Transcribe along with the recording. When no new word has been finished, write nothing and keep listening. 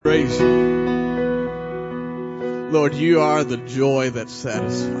praise you. Lord, you are the joy that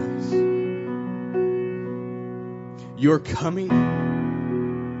satisfies. Your coming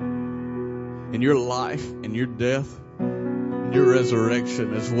and your life and your death and your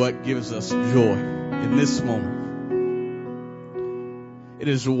resurrection is what gives us joy in this moment. It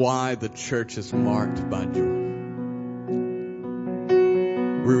is why the church is marked by joy.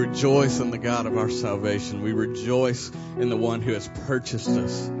 We rejoice in the God of our salvation. We rejoice in the one who has purchased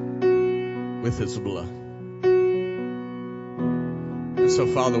us with his blood. And so,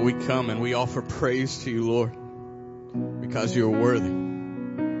 Father, we come and we offer praise to you, Lord, because you're worthy.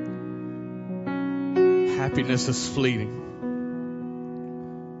 Happiness is fleeting.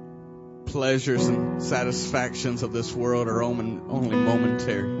 Pleasures and satisfactions of this world are only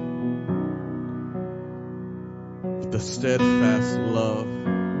momentary. But the steadfast love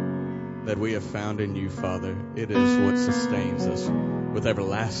that we have found in you, Father, it is what sustains us with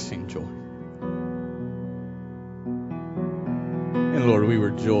everlasting joy. And Lord, we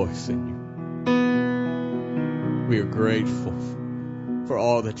rejoice in you. We are grateful for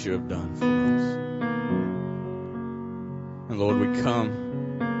all that you have done for us. And Lord, we come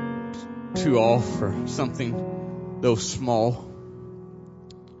to offer something, though small,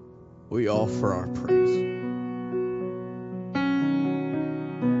 we offer our praise.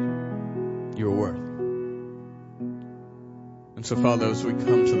 You're worthy. And so, Father, as we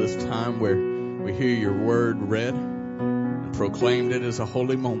come to this time where we hear your word read and proclaimed, it is a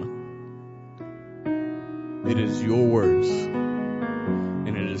holy moment. It is your words,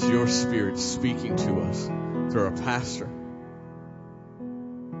 and it is your Spirit speaking to us through our pastor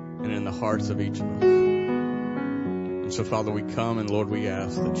and in the hearts of each of us. And so, Father, we come and, Lord, we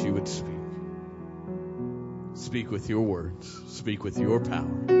ask that you would speak. Speak with your words. Speak with your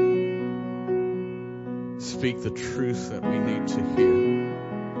power. Speak the truth that we need to hear.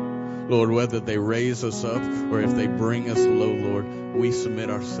 Lord, whether they raise us up or if they bring us low, Lord, we submit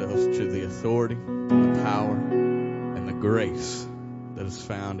ourselves to the authority, the power, and the grace that is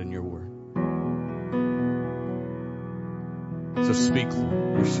found in your word. So speak,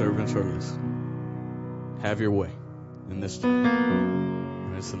 Lord. Your servants are listening. Have your way in this time.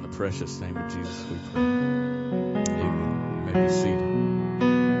 And it's in the precious name of Jesus we pray. Amen. You may be seated.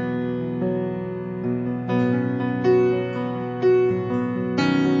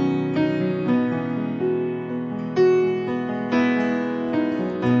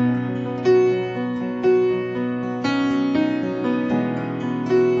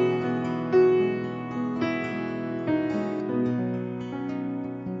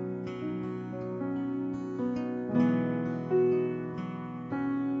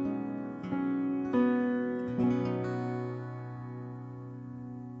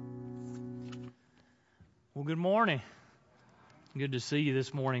 Well, good morning. Good to see you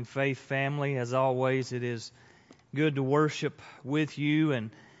this morning, Faith family. As always, it is good to worship with you,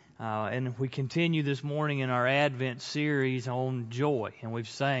 and we continue this morning in our Advent series on joy, and we've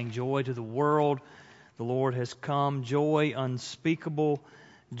sang joy to the world. The Lord has come, joy, unspeakable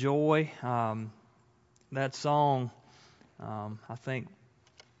joy. That song, I think,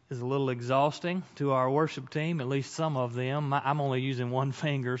 is a little exhausting to our worship team, at least some of them. I'm only using one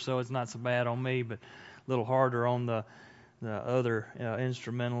finger, so it's not so bad on me, but a little harder on the other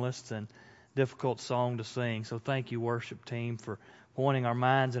instrumentalists, and difficult song to sing. So thank you, worship team, for pointing our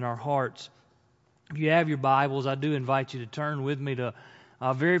minds and our hearts. If you have your Bibles, I do invite you to turn with me to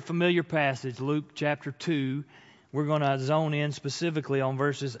a very familiar passage, Luke chapter 2. We're going to zone in specifically on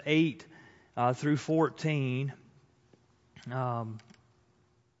verses 8 through 14.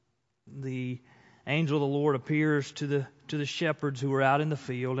 The angel of the Lord appears to the shepherds who were out in the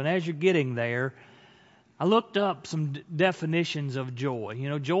field, and as you're getting there, I looked up some definitions of joy. You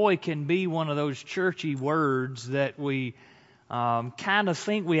know, joy can be one of those churchy words that we kind of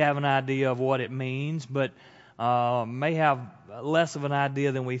think we have an idea of what it means, but may have less of an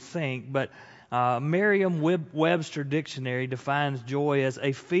idea than we think. But Merriam-Webster Dictionary defines joy as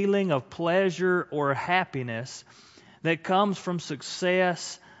a feeling of pleasure or happiness that comes from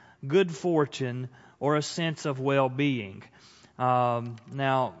success, good fortune, or a sense of well-being.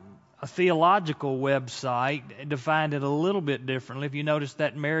 Now, a theological website defined it a little bit differently. If you notice,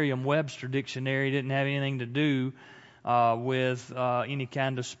 that Merriam-Webster dictionary didn't have anything to do with any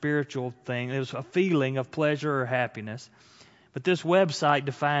kind of spiritual thing. It was a feeling of pleasure or happiness. But this website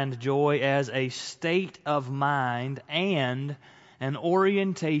defined joy as a state of mind and an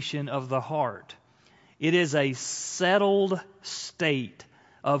orientation of the heart. It is a settled state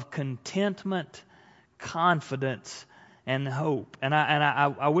of contentment, confidence, and hope. And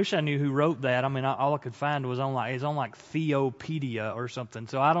I wish I knew who wrote that. I mean, all I could find was on like Theopedia or something.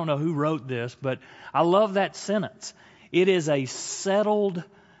 So I don't know who wrote this, but I love that sentence. It is a settled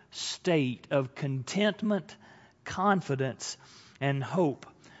state of contentment, confidence, and hope.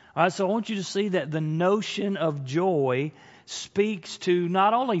 All right, so I want you to see that the notion of joy speaks to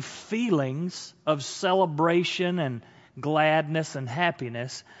not only feelings of celebration and gladness and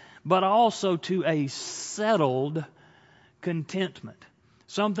happiness, but also to a settled contentment.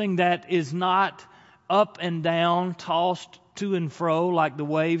 Something that is not up and down, tossed to and fro like the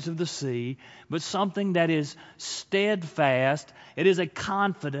waves of the sea, but something that is steadfast. It is a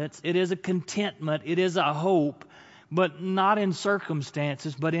confidence, it is a contentment, it is a hope, but not in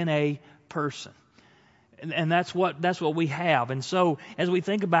circumstances, but in a person. And that's what we have. And so as we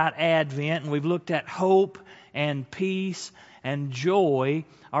think about Advent, and we've looked at hope and peace and joy,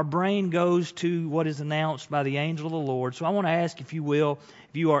 our brain goes to what is announced by the angel of the Lord. So I want to ask, if you will,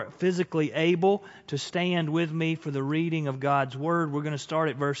 if you are physically able to stand with me for the reading of God's Word. We're going to start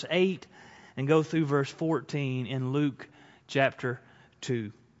at verse 8 and go through verse 14 in Luke chapter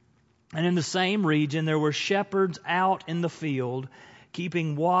 2. And in the same region there were shepherds out in the field,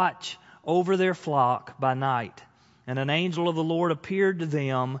 keeping watch over their flock by night. And an angel of the Lord appeared to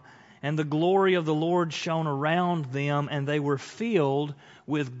them, and the glory of the Lord shone around them, and they were filled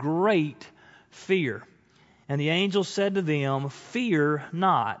with great fear. And the angel said to them, "Fear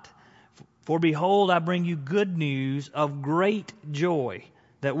not, for behold, I bring you good news of great joy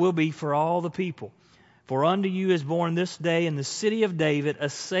that will be for all the people. For unto you is born this day in the city of David a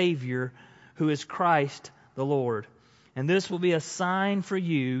Savior, who is Christ the Lord. And this will be a sign for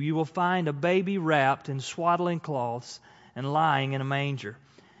you. You will find a baby wrapped in swaddling cloths and lying in a manger."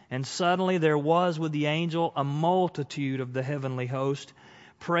 And suddenly there was with the angel a multitude of the heavenly host,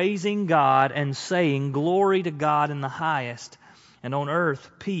 praising God and saying, "Glory to God in the highest, and on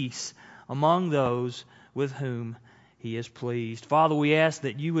earth peace among those with whom He is pleased." Father, we ask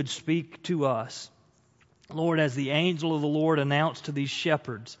that you would speak to us. Lord, as the angel of the Lord announced to these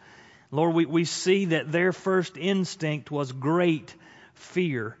shepherds, Lord, we see that their first instinct was great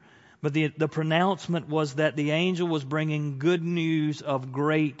fear. But the pronouncement was that the angel was bringing good news of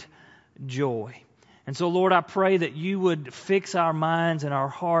great joy. And so, Lord, I pray that you would fix our minds and our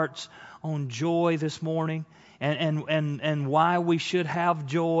hearts on joy this morning, and why we should have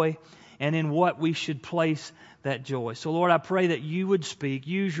joy, and in what we should place that joy. So, Lord, I pray that you would speak.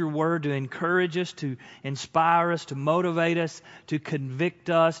 Use your word to encourage us, to inspire us, to motivate us, to convict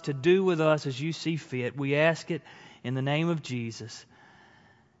us, to do with us as you see fit. We ask it in the name of Jesus.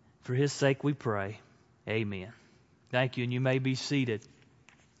 For His sake we pray. Amen. Thank you, and you may be seated.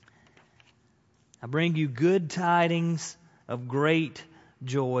 I bring you good tidings of great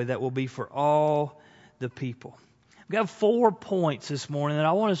joy that will be for all the people. We've got 4 points this morning that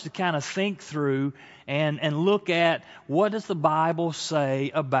I want us to kind of think through and look at. What does the Bible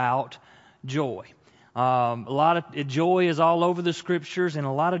say about joy? A lot of joy is all over the Scriptures in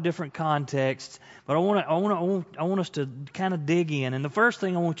a lot of different contexts, but I want us to kind of dig in. And the first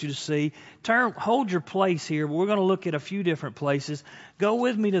thing I want you to see, hold your place here. We're going to look at a few different places. Go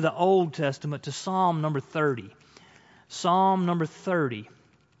with me to the Old Testament, to Psalm number 30. Psalm number 30.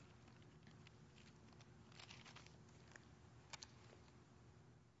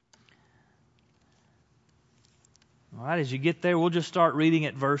 All right, as you get there, we'll just start reading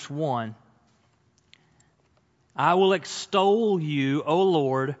at verse 1. "I will extol you, O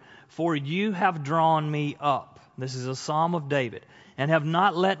Lord, for you have drawn me up." This is a psalm of David. "And have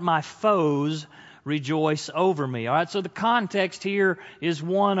not let my foes rejoice over me." All right, so the context here is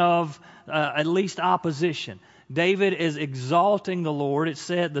one of at least opposition. David is exalting the Lord. It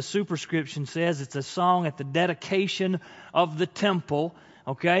said, the superscription says it's a song at the dedication of the temple.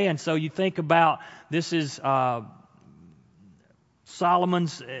 Okay, and so you think about, this is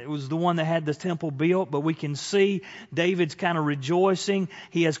Solomon's, it was the one that had the temple built, but we can see David's kind of rejoicing.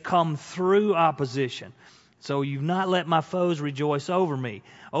 He has come through opposition. "So you've not let my foes rejoice over me.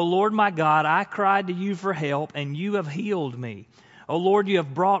 O Lord my God, I cried to you for help, and you have healed me. O Lord, you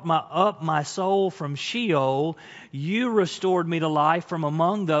have brought up my soul from Sheol. You restored me to life from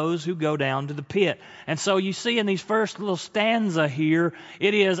among those who go down to the pit." And so you see in these first little stanza here,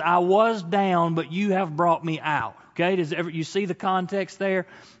 it is, I was down, but you have brought me out. Okay, you see the context there?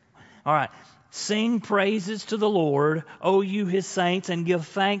 All right. "Sing praises to the Lord, O you His saints, and give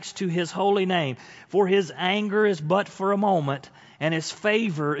thanks to His holy name. For His anger is but for a moment, and His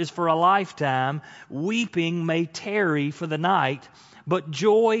favor is for a lifetime. Weeping may tarry for the night, but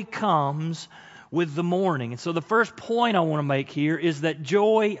joy comes with the morning. And so the first point I want to make here is that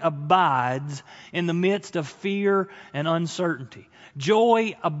joy abides in the midst of fear and uncertainty.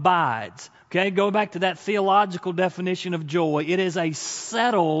 Joy abides. Okay, go back to that theological definition of joy. It is a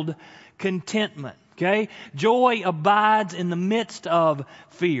settled contentment. Okay? Joy abides in the midst of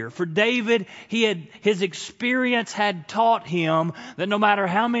fear. For David, his experience had taught him that no matter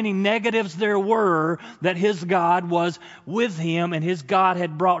how many negatives there were, that his God was with him and his God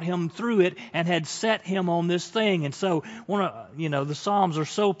had brought him through it and had set him on this thing. And so, the Psalms are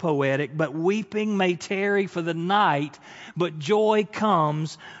so poetic, but weeping may tarry for the night, but joy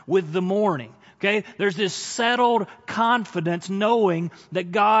comes with the morning. Okay, there's this settled confidence knowing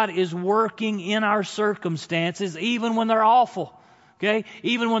that God is working in our circumstances even when they're awful. Okay,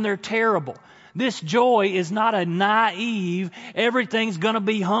 even when they're terrible. This joy is not a naive, everything's going to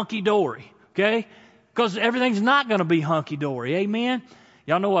be hunky-dory. Okay, because everything's not going to be hunky-dory. Amen?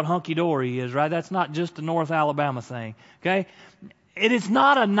 Y'all know what hunky-dory is, right? That's not just a North Alabama thing. Okay? It is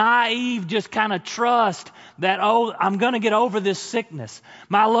not a naive just kind of trust that, I'm going to get over this sickness.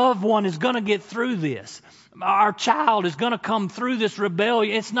 My loved one is going to get through this. Our child is going to come through this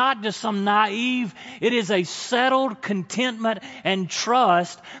rebellion. It's not just some naive. It is a settled contentment and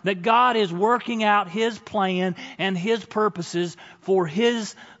trust that God is working out His plan and His purposes for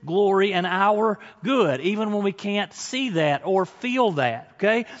His glory and our good, even when we can't see that or feel that.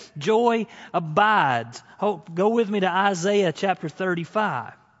 Okay? Joy abides. Go with me to Isaiah chapter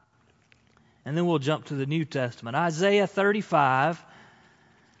 35. And then we'll jump to the New Testament. Isaiah 35.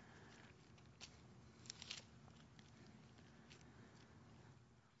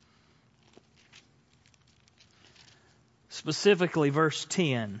 Specifically verse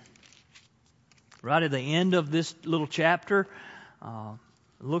 10. Right at the end of this little chapter.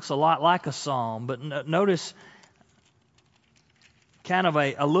 It looks a lot like a psalm, but notice kind of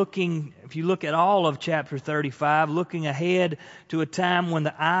a looking, if you look at all of chapter 35, looking ahead to a time when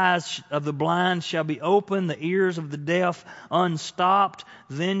the eyes of the blind shall be opened, the ears of the deaf unstopped.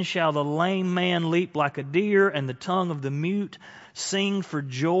 Then shall the lame man leap like a deer, and the tongue of the mute sing for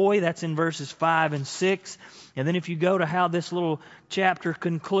joy. That's in verses 5 and 6. And then if you go to how this little chapter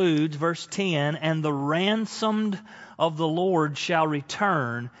concludes, verse 10, and the ransomed of the Lord shall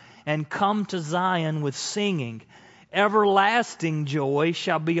return and come to Zion with singing. Everlasting joy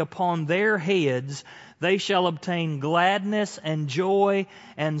shall be upon their heads. They shall obtain gladness and joy,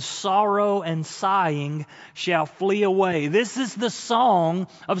 and sorrow and sighing shall flee away. This is the song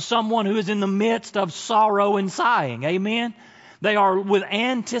of someone who is in the midst of sorrow and sighing. Amen? They are with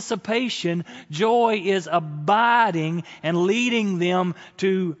anticipation. Joy is abiding and leading them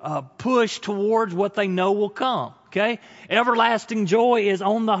to push towards what they know will come. Okay? Everlasting joy is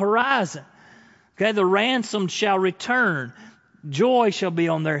on the horizon. Okay, the ransomed shall return. Joy shall be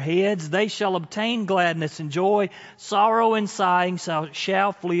on their heads. They shall obtain gladness and joy. Sorrow and sighing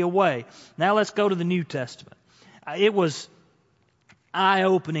shall flee away. Now let's go to the New Testament. It was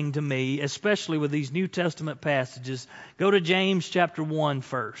eye-opening to me, especially with these New Testament passages. Go to James chapter 1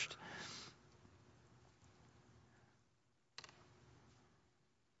 first.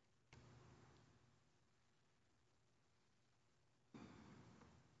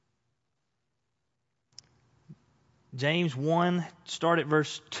 James 1, start at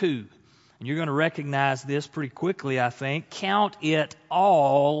verse 2. And you're going to recognize this pretty quickly, I think. Count it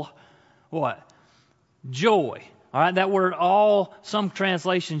all, what? Joy. All right, that word all, some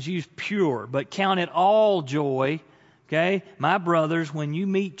translations use pure, but count it all joy, okay, my brothers, when you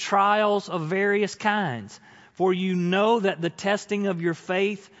meet trials of various kinds. For you know that the testing of your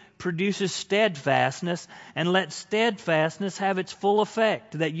faith produces steadfastness, and let steadfastness have its full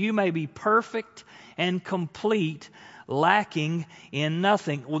effect, that you may be perfect and complete, lacking in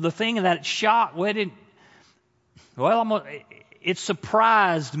nothing. Well, the thing that shocked, it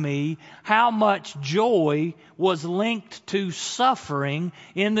surprised me how much joy was linked to suffering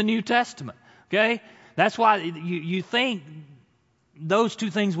in the New Testament. Okay? That's why you think those two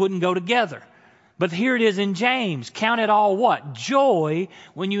things wouldn't go together. But here it is in James. Count it all what? Joy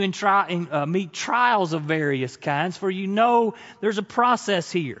when you meet trials of various kinds, for you know there's a process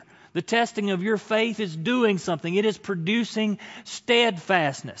here. The testing of your faith is doing something. It is producing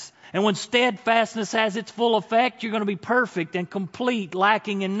steadfastness. And when steadfastness has its full effect, you're going to be perfect and complete,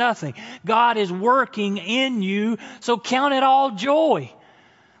 lacking in nothing. God is working in you, so count it all joy.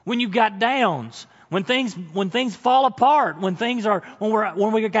 When you've got downs, when things fall apart, when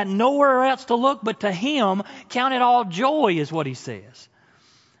we got nowhere else to look but to Him, count it all joy is what He says.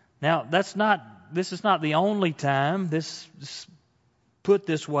 Now, this is not the only time this is put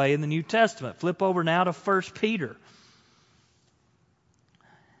this way in the New Testament. Flip over now to 1 Peter.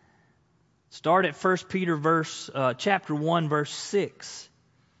 Start at 1 Peter chapter 1, verse 6.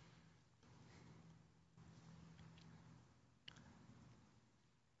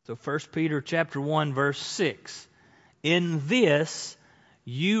 So 1 Peter chapter 1, verse 6. In this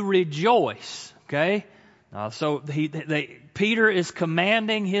you rejoice. Okay? Peter is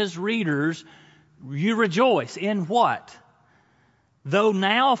commanding his readers, you rejoice. In what? Though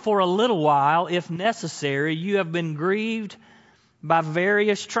now for a little while, if necessary, you have been grieved by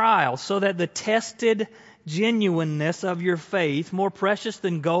various trials, so that the tested genuineness of your faith, more precious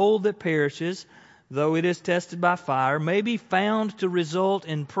than gold that perishes, though it is tested by fire, may be found to result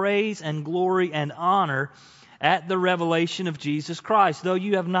in praise and glory and honor at the revelation of Jesus Christ. Though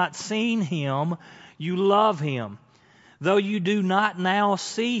you have not seen Him, you love Him. Though you do not now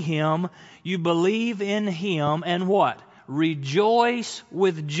see Him, you believe in Him and what? Rejoice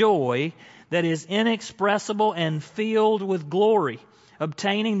with joy that is inexpressible and filled with glory,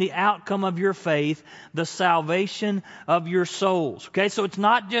 obtaining the outcome of your faith, the salvation of your souls. Okay, so it's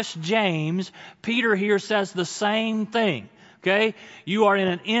not just James. Peter here says the same thing. Okay, you are in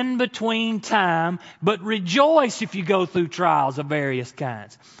an in-between time, but rejoice if you go through trials of various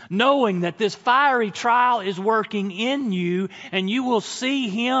kinds, knowing that this fiery trial is working in you and you will see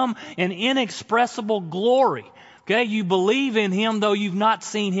Him in inexpressible glory. Okay, you believe in Him though you've not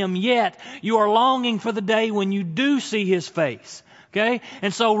seen Him yet. You are longing for the day when you do see His face. Okay,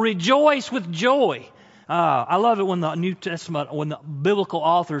 and so rejoice with joy. I love it when the New Testament, when the biblical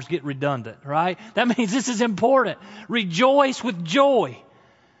authors get redundant, right? That means this is important. Rejoice with joy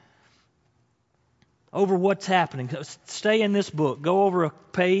over what's happening. Stay in this book. Go over a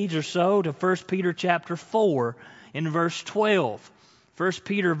page or so to 1 Peter chapter 4 in verse 12. 1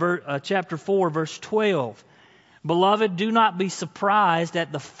 Peter chapter 4 verse 12. Beloved, do not be surprised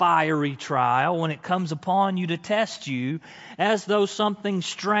at the fiery trial when it comes upon you to test you, as though something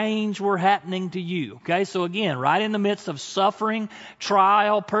strange were happening to you. Okay, so again, right in the midst of suffering,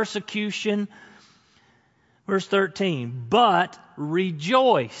 trial, persecution. Verse 13, but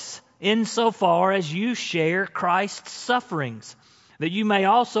rejoice insofar as you share Christ's sufferings, that you may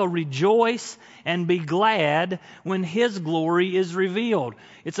also rejoice and be glad when His glory is revealed.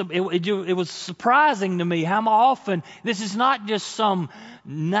 It was surprising to me how often this is not just some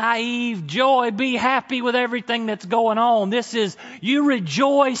naive joy, be happy with everything that's going on. This is, you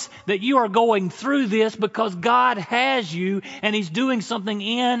rejoice that you are going through this because God has you and He's doing something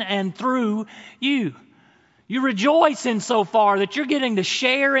in and through you. You rejoice insofar that you're getting to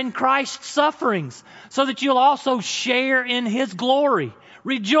share in Christ's sufferings so that you'll also share in His glory.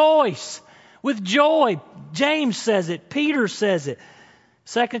 Rejoice with joy. James says it. Peter says it.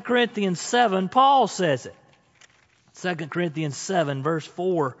 2 Corinthians 7, Paul says it. 2 Corinthians 7, verse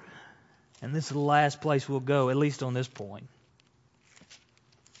 4. And this is the last place we'll go, at least on this point.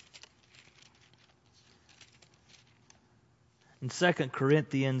 In 2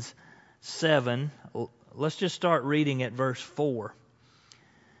 Corinthians 7, let's just start reading at verse 4.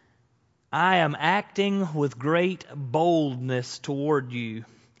 I am acting with great boldness toward you.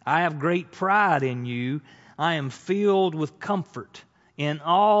 I have great pride in you. I am filled with comfort. In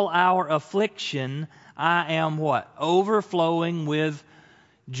all our affliction, I am what? Overflowing with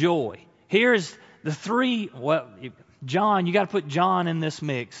joy. Here's the three, John, you got to put John in this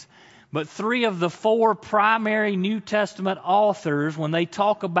mix. But three of the four primary New Testament authors, when they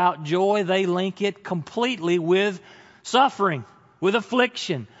talk about joy, they link it completely with suffering, with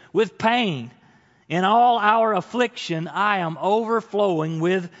affliction, with pain. In all our affliction, I am overflowing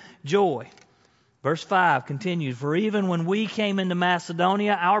with joy. Verse 5 continues, for even when we came into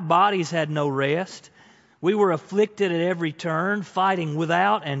Macedonia, our bodies had no rest. We were afflicted at every turn, fighting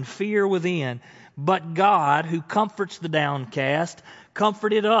without and fear within. But God, who comforts the downcast,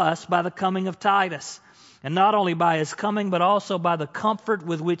 comforted us by the coming of Titus. And not only by his coming, but also by the comfort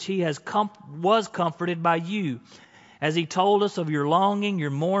with which he was comforted by you, as he told us of your longing, your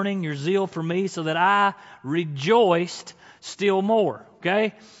mourning, your zeal for me, so that I rejoiced still more.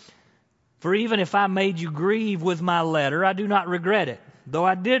 Okay? For even if I made you grieve with my letter, I do not regret it, though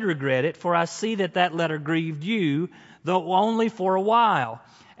I did regret it, for I see that letter grieved you, though only for a while.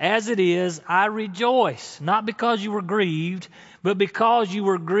 As it is, I rejoice, not because you were grieved, but because you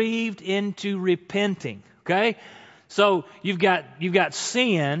were grieved into repenting. Okay? So you've got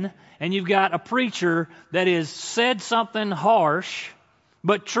sin, and you've got a preacher that has said something harsh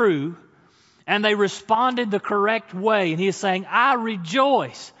but true, and they responded the correct way. And he is saying, I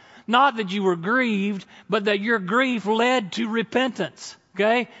rejoice, not that you were grieved, but that your grief led to repentance.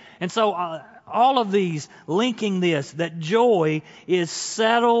 Okay? And so all of these linking this, that joy is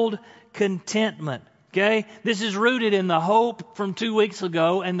settled contentment. Okay? This is rooted in the hope from 2 weeks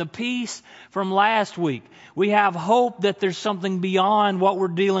ago and the peace from last week. We have hope that there's something beyond what we're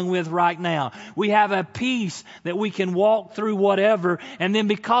dealing with right now. We have a peace that we can walk through whatever. And then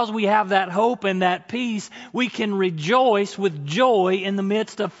because we have that hope and that peace, we can rejoice with joy in the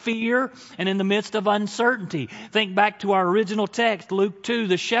midst of fear and in the midst of uncertainty. Think back to our original text, Luke 2.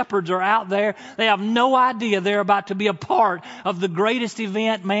 The shepherds are out there. They have no idea they're about to be a part of the greatest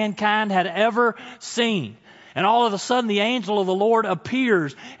event mankind had ever seen. And all of a sudden the angel of the Lord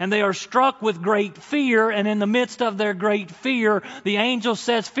appears and they are struck with great fear. And in the midst of their great fear, the angel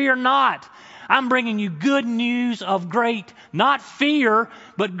says, "Fear not. I'm bringing you good news of great, not fear,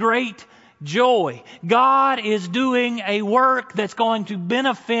 but great joy." God is doing a work that's going to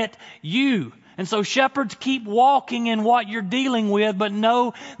benefit you. And so shepherds, keep walking in what you're dealing with, but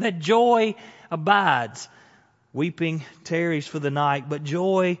know that joy abides. Weeping tarries for the night, but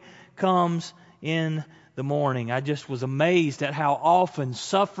joy comes in the morning. I just was amazed at how often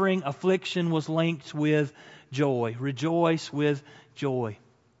suffering, affliction was linked with joy. Rejoice with joy.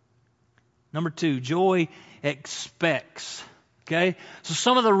 Number 2, joy expects. Okay? So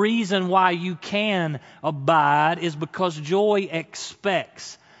some of the reason why you can abide is because joy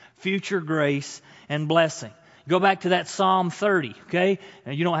expects future grace and blessing. Go back to that Psalm 30, okay?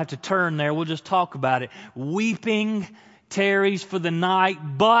 And you don't have to turn there. We'll just talk about it. Weeping tarries for the night,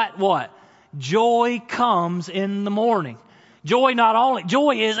 but what? Joy comes in the morning. Joy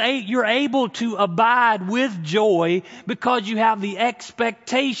is you're able to abide with joy because you have the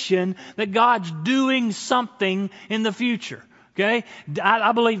expectation that God's doing something in the future. Okay?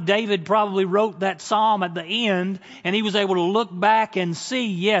 I believe David probably wrote that psalm at the end and he was able to look back and see,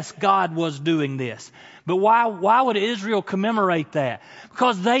 yes, God was doing this. But why would Israel commemorate that?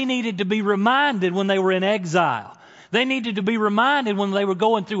 Because they needed to be reminded when they were in exile. They needed to be reminded when they were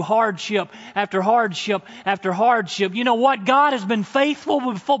going through hardship after hardship after hardship. You know what? God has been faithful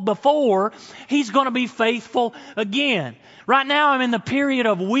before. He's going to be faithful again. Right now I'm in the period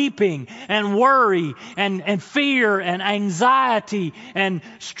of weeping and worry and fear and anxiety and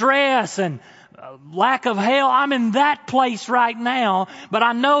stress and lack of health. I'm in that place right now, but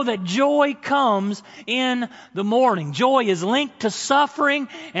I know that joy comes in the morning. Joy is linked to suffering,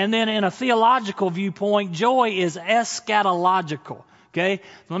 and then in a theological viewpoint, joy is eschatological. Okay?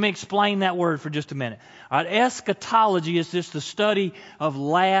 So let me explain that word for just a minute. All right, eschatology is just the study of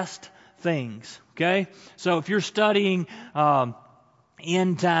last things. Okay? So if you're studying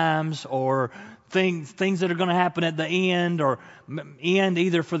end times or things that are going to happen at the end, or end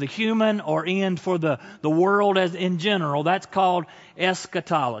either for the human or end for the world as in general, that's called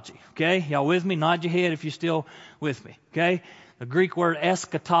eschatology. Okay? Y'all with me? Nod your head if you're still with me. Okay? The Greek word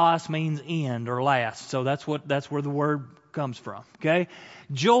eschatos means end or last. So that's where the word comes from. Okay?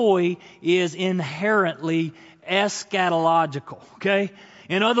 Joy is inherently eschatological. Okay?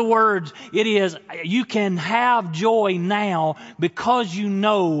 In other words, you can have joy now because you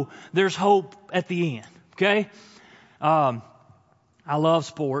know there's hope at the end. Okay? I love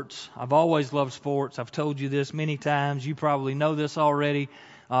sports. I've always loved sports. I've told you this many times. You probably know this already.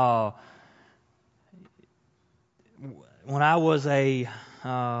 When I was a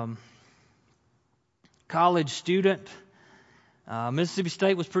college student, Mississippi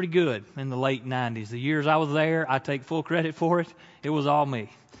State was pretty good in the late 90s. The years I was there, I take full credit for it. It was all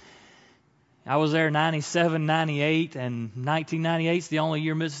me. I was there 97, 98, and 1998 is the only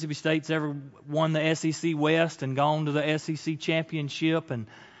year Mississippi State's ever won the SEC West and gone to the SEC championship, and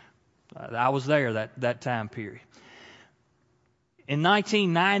I was there that time period. In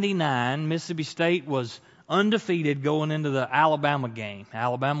 1999, Mississippi State was undefeated going into the Alabama game.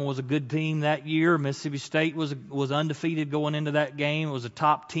 Alabama was a good team that year. Mississippi State was undefeated going into that game. It was a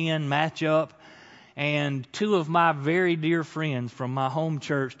top 10 matchup. And 2 of my very dear friends from my home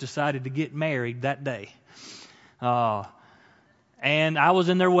church decided to get married that day. And I was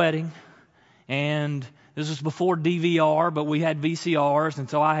in their wedding. And this was before DVR, but we had VCRs. And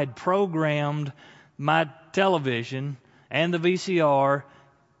so I had programmed my television and the VCR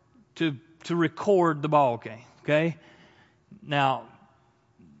to record the ball game. Okay? Now,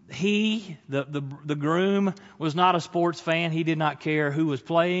 the groom was not a sports fan. He did not care who was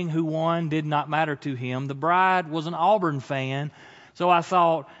playing, who won, did not matter to him. The bride was an Auburn fan. So I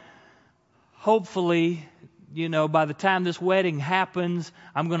thought, hopefully, by the time this wedding happens,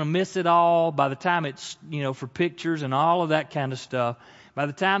 I'm going to miss it all. By the time it's, for pictures and all of that kind of stuff. By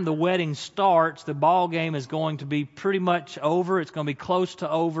the time the wedding starts, the ball game is going to be pretty much over. It's going to be close to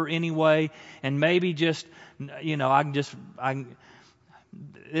over anyway. And maybe just,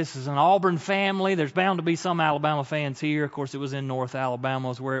 this is an Auburn family. There's bound to be some Alabama fans here. Of course, it was in North Alabama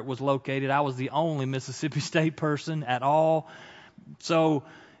is where it was located. I was the only Mississippi State person at all. So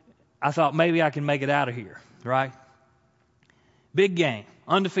I thought maybe I can make it out of here, right? Big game.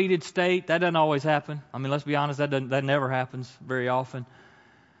 Undefeated state. That doesn't always happen. I mean, let's be honest, that never happens very often.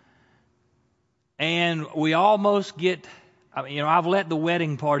 And we almost get, I've let the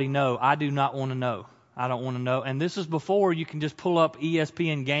wedding party know. I do not want to know. I don't want to know. And this is before you can just pull up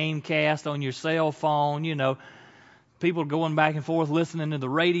ESPN Gamecast on your cell phone. People going back and forth listening to the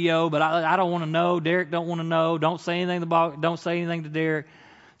radio, but I don't want to know. Derrick don't want to know. Don't say anything to Derrick.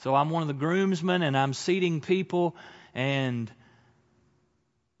 So I'm one of the groomsmen, and I'm seating people, and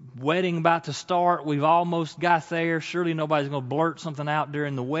wedding about to start. We've almost got there. Surely nobody's going to blurt something out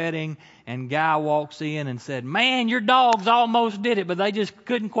during the wedding. And guy walks in and said, "Man, your dogs almost did it, but they just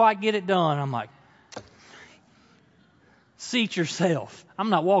couldn't quite get it done." I'm like, seat yourself. I'm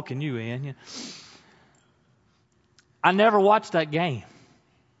not walking you in. I never watched that game,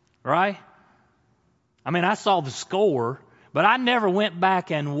 right? I saw the score, but I never went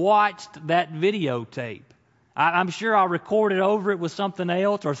back and watched that videotape. I'm sure I recorded over it with something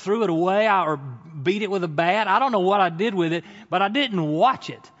else or threw it away or beat it with a bat. I don't know what I did with it, but I didn't watch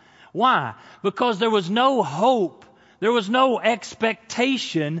it. Why? Because there was no hope. There was no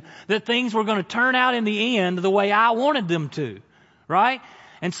expectation that things were going to turn out in the end the way I wanted them to, right?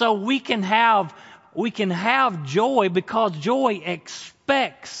 And so we can have joy because joy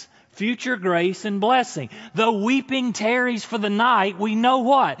expects future grace and blessing. Though weeping tarries for the night, we know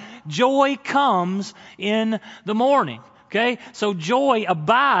what? Joy comes in the morning. Okay? So joy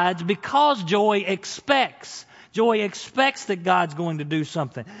abides because joy expects. Joy expects that God's going to do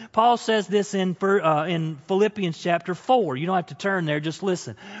something. Paul says this in Philippians chapter 4. You don't have to turn there, just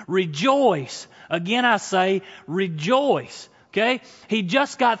listen. Rejoice. Again I say, rejoice. Okay? He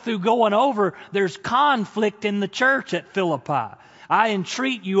just got through going over, there's conflict in the church at Philippi. I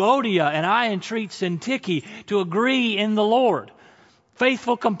entreat Euodia and I entreat Syntyche to agree in the Lord.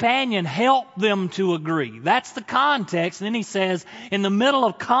 Faithful companion, help them to agree. That's the context. And then he says, in the middle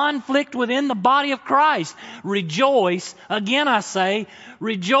of conflict within the body of Christ, rejoice. Again I say,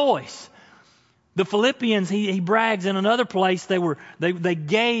 rejoice. The Philippians, he brags in another place, they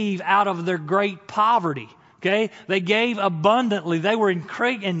gave out of their great poverty. Okay? They gave abundantly. They were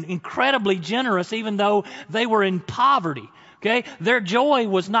incredibly generous even though they were in poverty. Okay? Their joy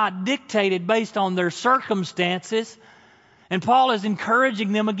was not dictated based on their circumstances. And Paul is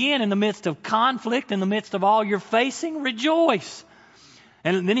encouraging them again in the midst of conflict, in the midst of all you're facing, rejoice.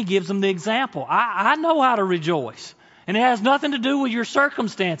 And then he gives them the example. I know how to rejoice. And it has nothing to do with your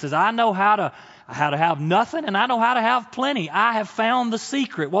circumstances. I know how to have nothing, and I know how to have plenty. I have found the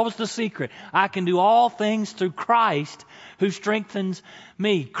secret. What was the secret? I can do all things through Christ who strengthens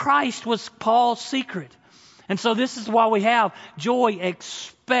me. Christ was Paul's secret. And so this is why we have joy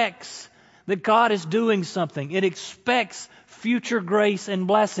expects that God is doing something. It expects future grace and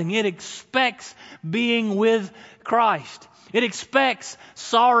blessing. It expects being with Christ. It expects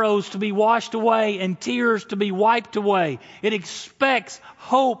sorrows to be washed away and tears to be wiped away. It expects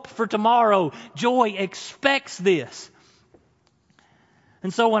hope for tomorrow. Joy expects this.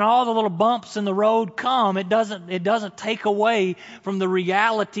 And so when all the little bumps in the road come, it doesn't take away from the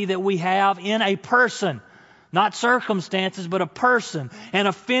reality that we have in a person. Not circumstances, but a person and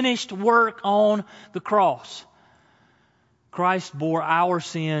a finished work on the cross. Christ bore our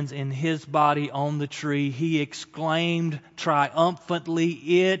sins in His body on the tree. He exclaimed triumphantly,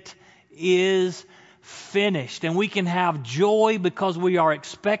 "It is finished." And we can have joy because we are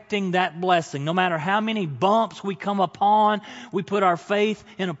expecting that blessing. No matter how many bumps we come upon, we put our faith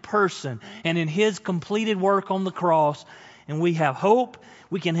in a person and in His completed work on the cross. And we have hope,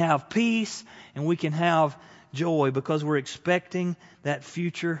 we can have peace, and we can have joy because we're expecting that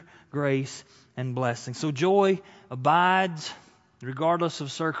future grace and blessing. So joy abides regardless of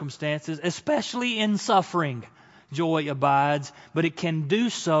circumstances, especially in suffering. Joy abides, but it can do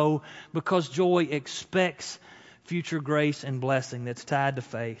so because joy expects future grace and blessing that's tied to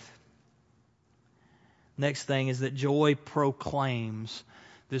faith. Next thing is that joy proclaims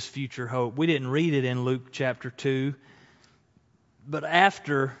this future hope. We didn't read it in Luke chapter 2, but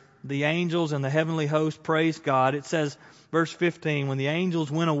after the angels and the heavenly host praised God, it says, verse 15, when the angels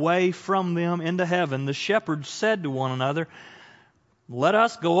went away from them into heaven, the shepherds said to one another, "Let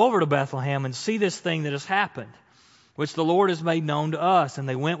us go over to Bethlehem and see this thing that has happened, which the Lord has made known to us." And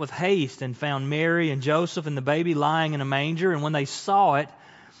they went with haste and found Mary and Joseph and the baby lying in a manger. And when they saw it,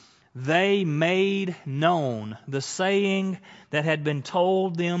 they made known the saying that had been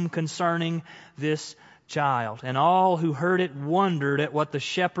told them concerning this child. And all who heard it wondered at what the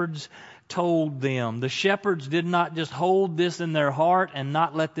shepherds told them. The shepherds did not just hold this in their heart and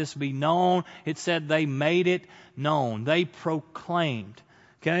not let this be known. It said they made it known. They proclaimed.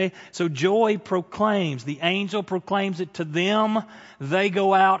 Okay? So joy proclaims. The angel proclaims it to them. They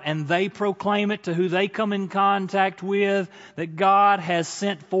go out and they proclaim it to who they come in contact with, that God has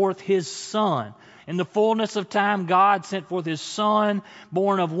sent forth His Son. In the fullness of time, God sent forth His Son,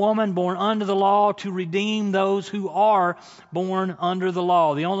 born of woman, born under the law, to redeem those who are born under the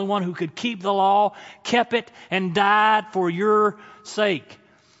law. The only one who could keep the law kept it and died for your sake.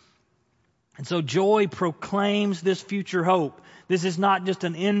 And so joy proclaims this future hope. This is not just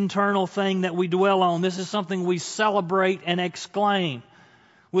an internal thing that we dwell on. This is something we celebrate and exclaim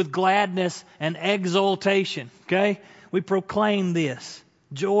with gladness and exultation. Okay? We proclaim this.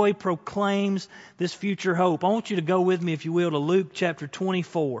 Joy proclaims this future hope. I want you to go with me, if you will, to Luke chapter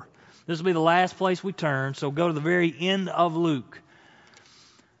 24. This will be the last place we turn, so go to the very end of Luke.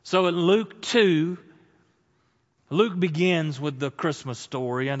 So in Luke 2, Luke begins with the Christmas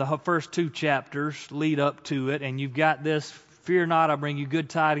story, and the first 2 chapters lead up to it, and you've got this, fear not, I bring you good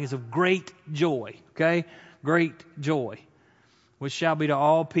tidings of great joy. Okay? Great joy, which shall be to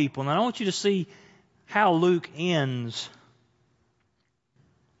all people. And I want you to see how Luke ends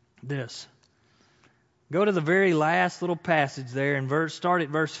this. Go to the very last little passage there and start at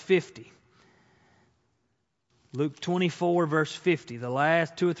verse 50. Luke 24, verse 50. The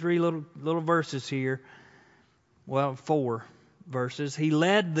last 2 or 3 little verses here. Well, 4 verses. He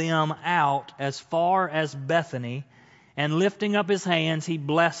led them out as far as Bethany, and lifting up His hands, He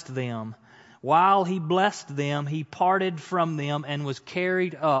blessed them. While He blessed them, He parted from them and was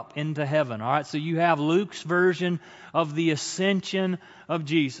carried up into heaven. All right, so you have Luke's version of the ascension of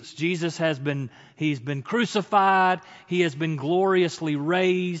Jesus. Jesus He's been crucified. He has been gloriously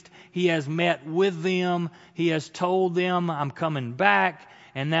raised. He has met with them. He has told them, I'm coming back.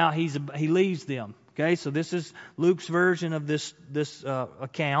 And now He leaves them. Okay, so this is Luke's version of this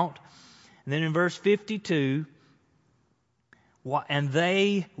account. And then in verse 52, and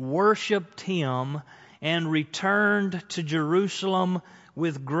they worshipped Him and returned to Jerusalem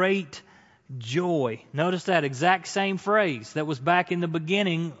with great joy. Notice that exact same phrase that was back in the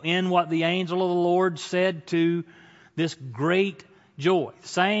beginning in what the angel of the Lord said to this great joy.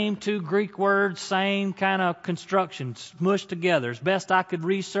 Same 2 Greek words, same kind of construction, smushed together. As best I could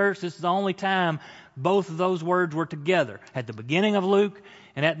research, this is the only time both of those words were together. At the beginning of Luke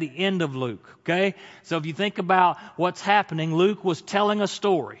and at the end of Luke. Okay? So if you think about what's happening, Luke was telling a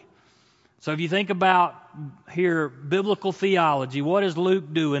story. So if you think about here biblical theology, what is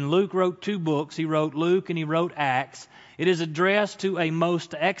Luke doing? Luke wrote 2 books. He wrote Luke and he wrote Acts. It is addressed to a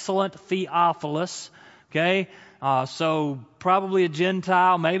most excellent Theophilus. Okay? So probably a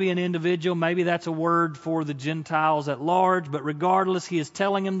Gentile, maybe an individual, maybe that's a word for the Gentiles at large, but regardless, he is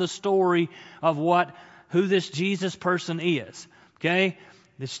telling him the story of who this Jesus person is. Okay?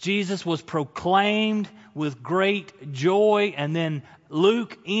 This Jesus was proclaimed with great joy, and then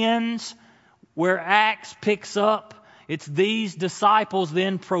Luke ends where Acts picks up. It's these disciples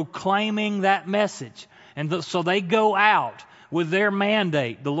then proclaiming that message. And so they go out with their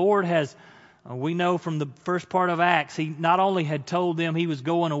mandate. The Lord has, we know from the first part of Acts, He not only had told them He was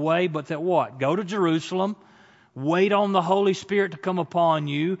going away, but that what? Go to Jerusalem, wait on the Holy Spirit to come upon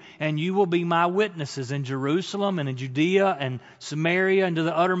you, and you will be my witnesses in Jerusalem and in Judea and Samaria and to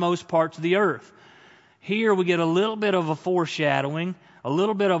the uttermost parts of the earth. Here we get a little bit of a foreshadowing, a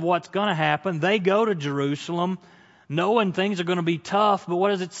little bit of what's going to happen. They go to Jerusalem knowing things are going to be tough, but what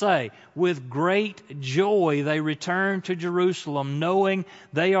does it say? With great joy they return to Jerusalem, knowing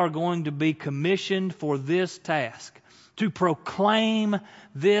they are going to be commissioned for this task, to proclaim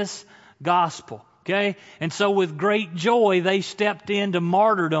this gospel. Okay? And so with great joy they stepped into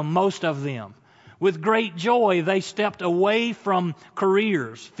martyrdom, most of them. With great joy they stepped away from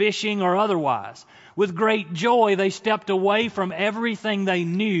careers, fishing or otherwise. With great joy, they stepped away from everything they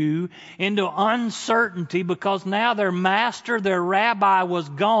knew into uncertainty because now their master, their rabbi was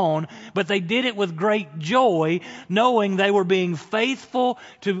gone, but they did it with great joy, knowing they were being faithful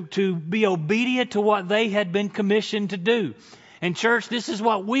to be obedient to what they had been commissioned to do. And church, this is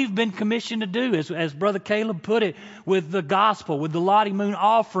what we've been commissioned to do, as Brother Caleb put it, with the gospel, with the Lottie Moon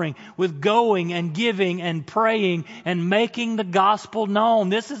offering, with going and giving and praying and making the gospel known.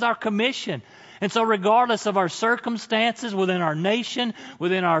 This is our commission. And so regardless of our circumstances within our nation,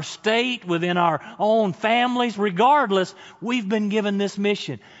 within our state, within our own families, regardless, we've been given this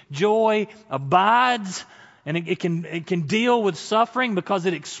mission. Joy abides And it can deal with suffering because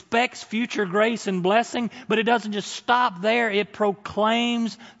it expects future grace and blessing, but it doesn't just stop there. It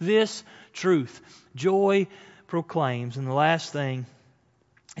proclaims this truth. Joy proclaims. And the last thing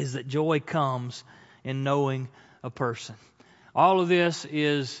is that joy comes in knowing a person. All of this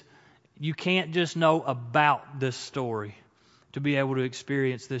is, you can't just know about this story to be able to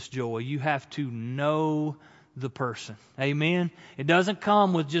experience this joy. You have to know the person. Amen? It doesn't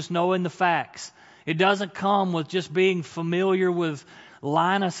come with just knowing the facts. It doesn't come with just being familiar with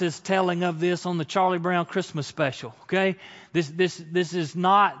Linus's telling of this on the Charlie Brown Christmas special. Okay? This is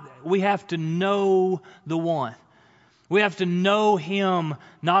not, we have to know the one. We have to know Him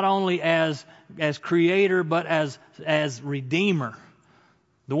not only as Creator, but as Redeemer.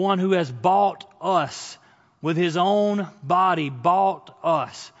 The one who has bought us with His own body, bought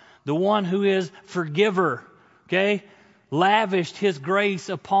us. The one who is Forgiver. Okay? Lavished His grace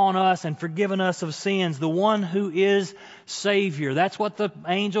upon us and forgiven us of sins. The one who is Savior. That's what the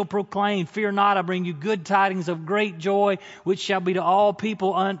angel proclaimed. Fear not, I bring you good tidings of great joy, which shall be to all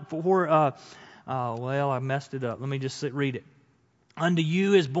people. I messed it up. Let me just read it. Unto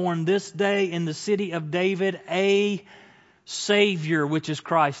you is born this day in the city of David a Savior, which is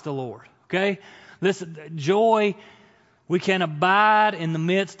Christ the Lord. Okay? Listen, joy, we can abide in the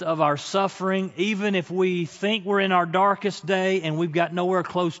midst of our suffering, even if we think we're in our darkest day and we've got nowhere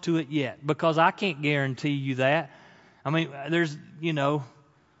close to it yet, because I can't guarantee you that. I mean, there's,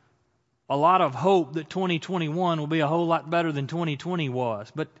 a lot of hope that 2021 will be a whole lot better than 2020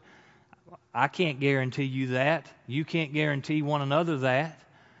 was, but I can't guarantee you that. You can't guarantee one another that.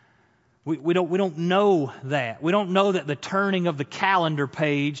 We don't know that. We don't know that the turning of the calendar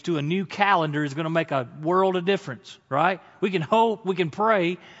page to a new calendar is going to make a world of difference, right? We can hope, we can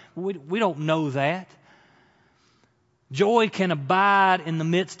pray. We don't know that. Joy can abide in the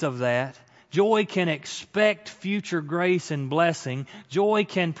midst of that. Joy can expect future grace and blessing. Joy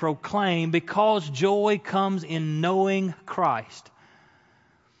can proclaim, because joy comes in knowing Christ.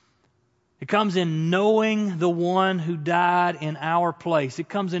 It comes in knowing the one who died in our place. It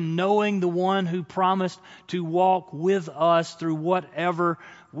comes in knowing the one who promised to walk with us through whatever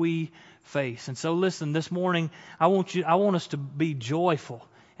we face. And so listen, this morning I want us to be joyful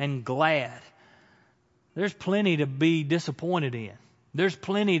and glad. There's plenty to be disappointed in. There's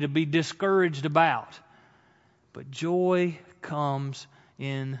plenty to be discouraged about. But joy comes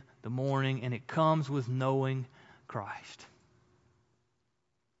in the morning, and it comes with knowing Christ.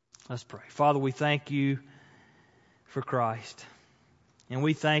 Let's pray. Father, we thank you for Christ. And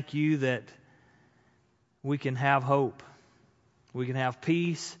we thank you that we can have hope. We can have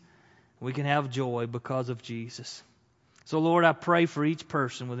peace. We can have joy because of Jesus. So, Lord, I pray for each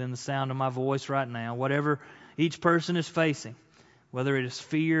person within the sound of my voice right now, whatever each person is facing, whether it is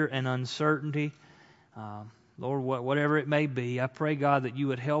fear and uncertainty, Lord, whatever it may be, I pray, God, that you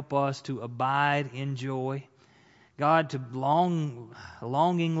would help us to abide in joy. God, to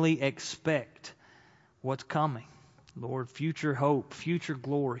longingly expect what's coming. Lord, future hope, future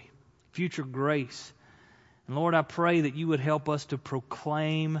glory, future grace. And Lord, I pray that you would help us to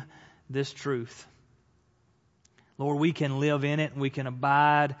proclaim this truth. Lord, we can live in it and we can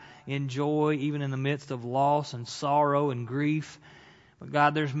abide in joy even in the midst of loss and sorrow and grief. But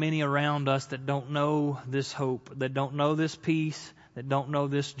God, there's many around us that don't know this hope, that don't know this peace, that don't know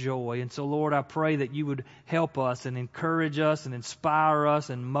this joy. And so, Lord, I pray that you would help us and encourage us and inspire us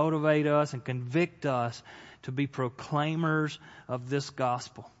and motivate us and convict us to be proclaimers of this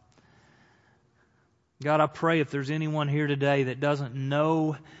gospel. God, I pray if there's anyone here today that doesn't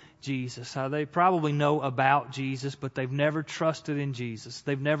know Jesus, they probably know about Jesus, but they've never trusted in Jesus.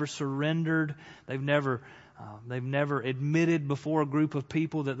 They've never surrendered. They've never admitted before a group of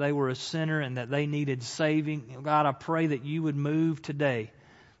people that they were a sinner and that they needed saving. God, I pray that you would move today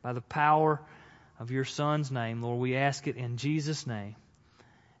by the power of your Son's name. Lord, we ask it in Jesus' name.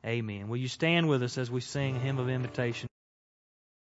 Amen. Will you stand with us as we sing a hymn of invitation?